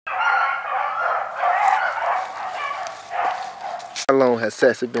How long has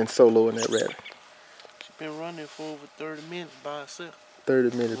Sassy been solo in that rabbit? She's been running for over 30 minutes by herself.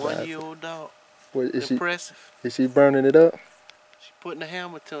 30 minutes by herself. 1-year-old dog. What, is impressive. Is she burning it up? She putting the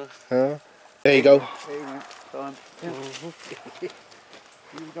hammer to her. Huh? There you go. There you went, son.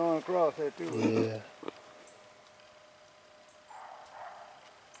 He's going across there too. Yeah.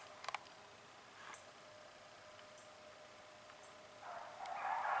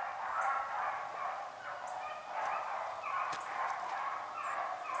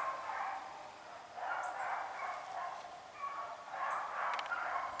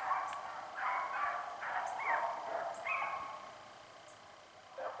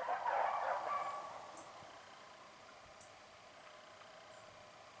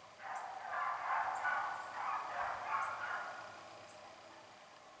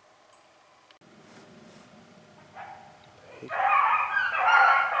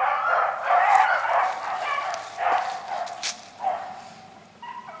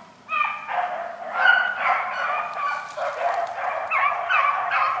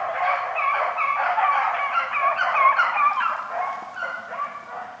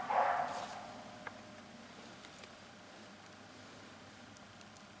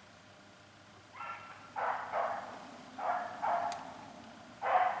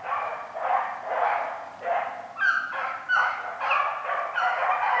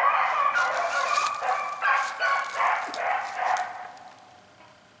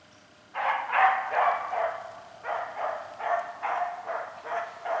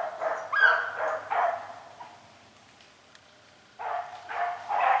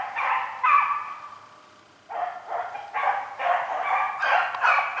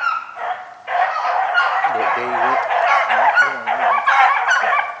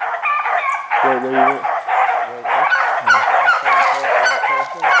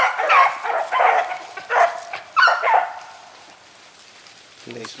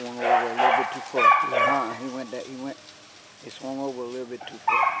 They swung over a little bit too far. He swung over a little bit too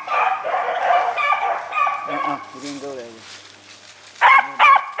far. He didn't go that way.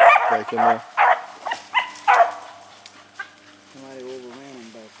 Back in there. Somebody overran him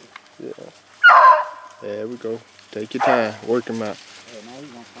back there. Yeah. There we go. Take your time. Work him out. Yeah, now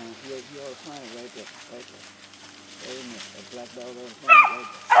he's going to find it. He ought to find it right there. Right there. Wait a minute. That black dog ought to find it right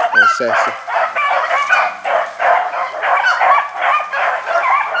there. That's Sassy.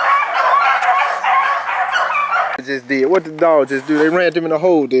 Just did. What the dog just do? They ran him in the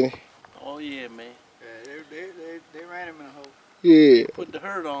hole, didn't he? Oh yeah, man. Yeah, they ran him in the hole. Yeah. Put the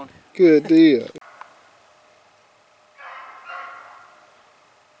hurt on. Good deal.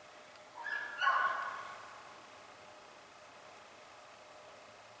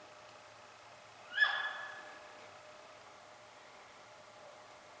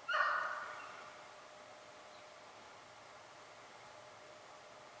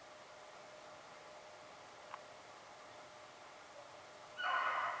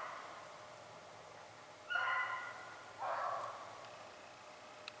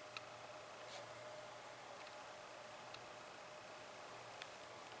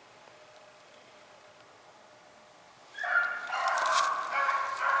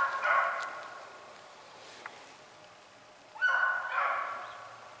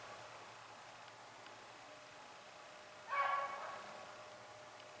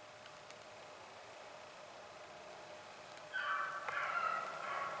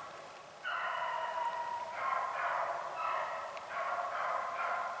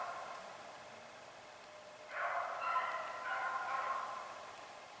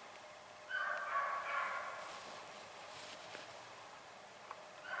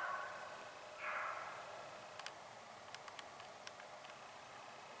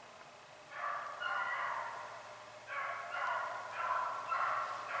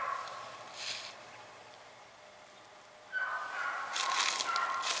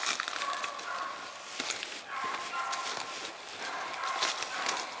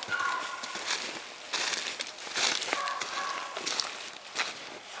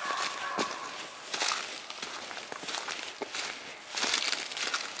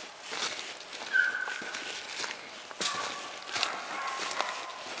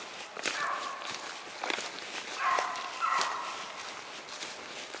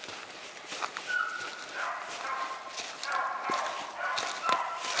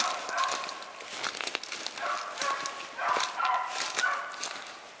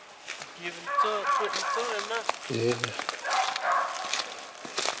 Yeah.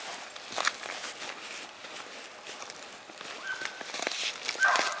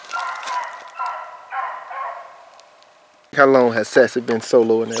 How long has Sassy been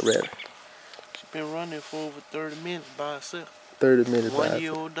solo in that rabbit? She's been running for over 30 minutes by herself. 30 minutes.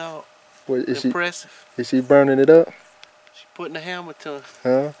 1-year-old dog. What, is impressive. Is she burning it up? She putting a hammer to her.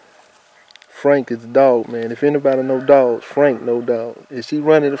 Huh? Frank is the dog, man. If anybody know dogs, Frank know dog. Is she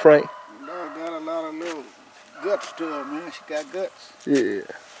running to Frank? Dog got a lot of little guts to her, man. She got guts. Yeah.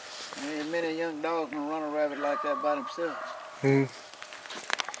 Ain't many young dogs can run a rabbit like that by themselves.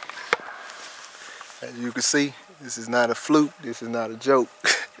 As you can see, this is not a fluke. This is not a joke.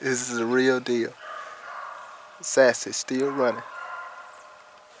 This is a real deal. Sassy still running.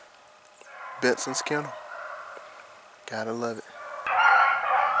 Benson's Kennel. Gotta love it.